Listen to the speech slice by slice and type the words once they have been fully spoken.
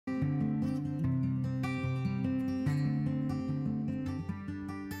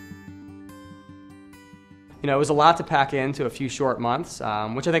it was a lot to pack into a few short months,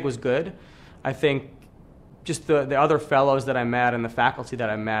 which I think was good. I think just the other fellows that I met and the faculty that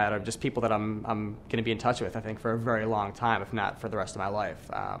I met are just people that I'm going to be in touch with, I think, for a very long time, if not for the rest of my life.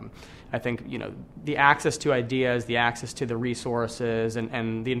 I think, the access to ideas, the access to the resources,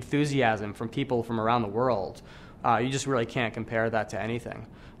 and the enthusiasm from people from around the world, you just really can't compare that to anything.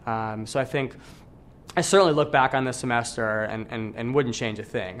 So I think I certainly look back on this semester and wouldn't change a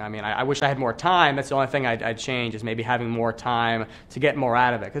thing. I mean, I wish I had more time. That's the only thing I'd change, is maybe having more time to get more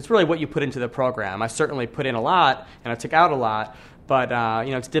out of it. 'Cause it's really what you put into the program. I certainly put in a lot, and I took out a lot. But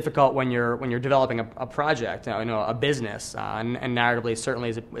it's difficult when you're developing a project, a business, and narratively certainly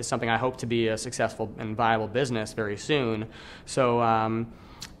is something I hope to be a successful and viable business very soon. So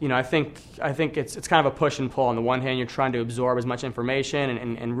I think it's kind of a push and pull. On the one hand, you're trying to absorb as much information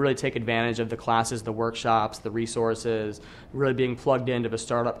and really take advantage of the classes, the workshops, the resources, really being plugged into the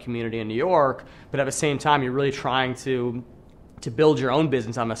startup community in New York. But at the same time, you're really trying to build your own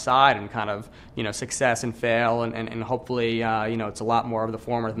business on the side and kind of, success and fail and hopefully, it's a lot more of the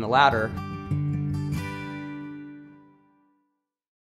former than the latter.